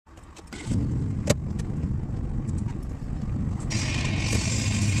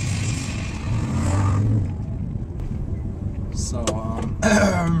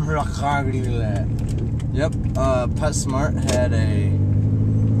Yep, PetSmart had a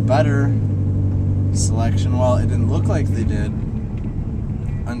better selection. Well, it didn't look like they did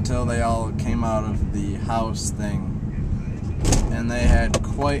until they all came out of the house thing, and they had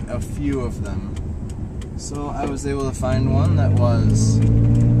quite a few of them. So I was able to find one that was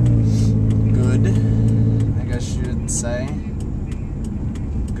good, I guess you'd say.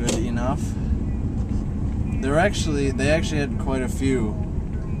 Good enough. They actually had quite a few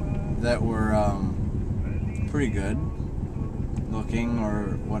that were pretty good looking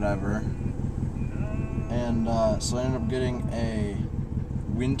or whatever. And so I ended up getting a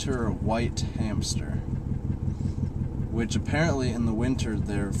winter white hamster, which apparently in the winter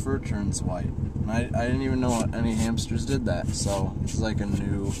their fur turns white. And I didn't even know any hamsters did that, so it's like a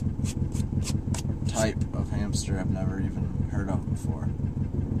new type of hamster I've never even heard of before.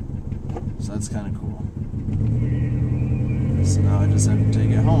 So that's kind of cool. So now I just have to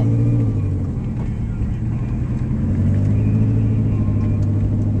take it home.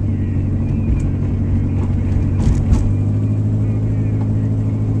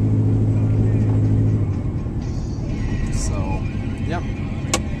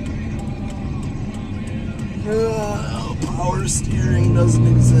 Power steering doesn't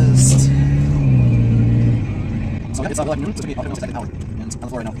exist. So yeah, it's like noon, so it's going to be an hour. And it's on the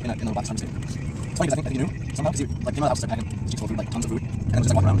floor right now, in the box time. It's funny because I think you knew somehow, because you like came out of the house, started packing streets full of food, like tons of food, and then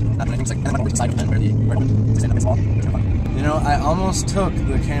just like walking around, not doing anything. And then went over to the side of the pen where the stand up against the wall. It was kind of fun. You know, I almost took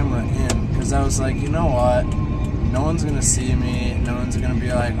the camera in because I was like, you know what? No one's gonna see me. No one's gonna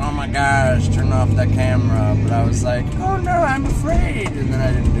be like, oh my gosh, turn off that camera. But I was like, oh no, I'm afraid, and then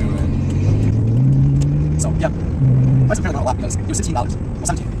I didn't do it. So yeah. Price apparently went a lot because it was $16, well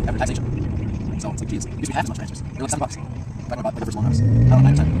 $17 after taxation. So it's like, geez, it used to be half as much transfers. They were like $7 back when I bought like the first one house. I don't know,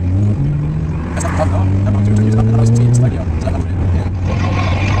 9 or 10. That's not the problem though. I don't know, 2 or 3 years ago, and I was supposed to be this idea, so I downloaded it.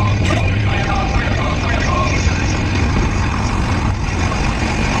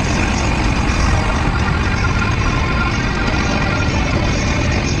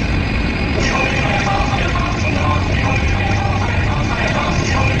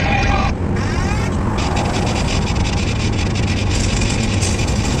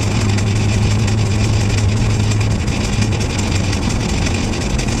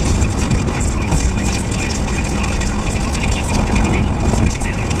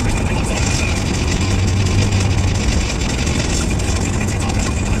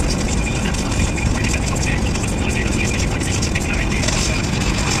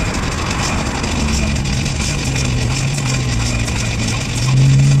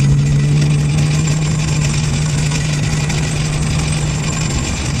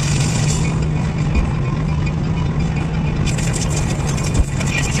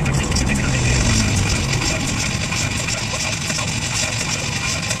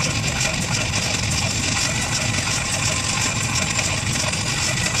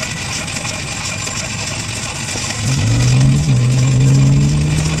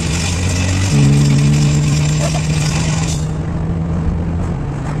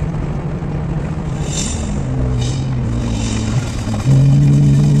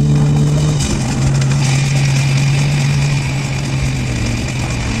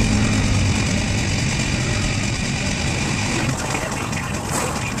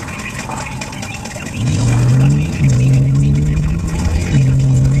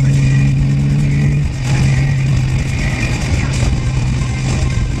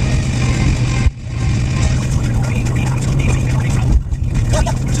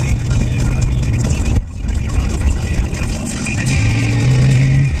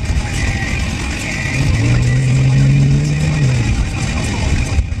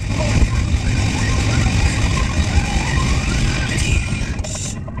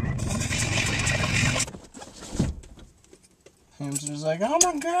 Hamster's like, oh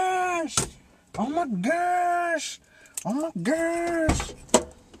my gosh, oh my gosh, oh my gosh.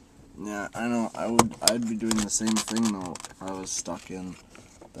 Yeah, I know, I'd be doing the same thing though if I was stuck in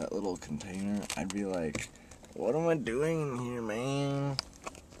that little container. I'd be like, what am I doing in here, man?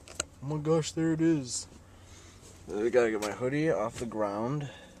 Oh my gosh, there it is. We gotta get my hoodie off the ground,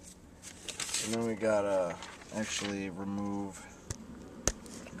 and then we gotta actually remove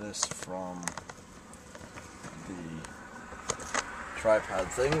this from the tripod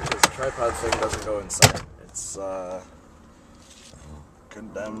thing, because the tripod thing doesn't go inside. It's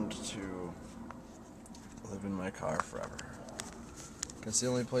condemned to live in my car forever. It's the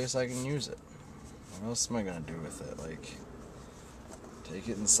only place I can use it. What else am I gonna do with it? Like, take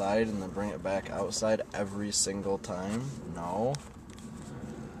it inside and then bring it back outside every single time? No.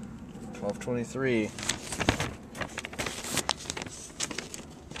 12:23.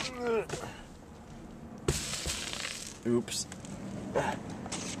 Oops.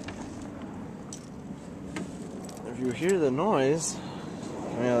 If you hear the noise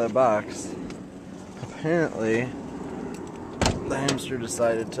coming out of that box, apparently the hamster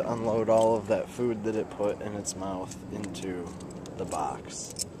decided to unload all of that food that it put in its mouth into the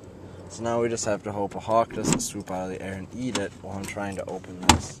box. So now we just have to hope a hawk doesn't swoop out of the air and eat it while I'm trying to open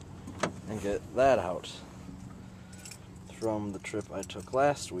this and get that out from the trip I took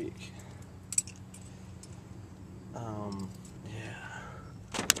last week. Yeah.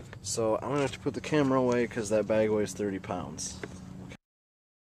 So I'm going to have to put the camera away because that bag weighs 30 pounds.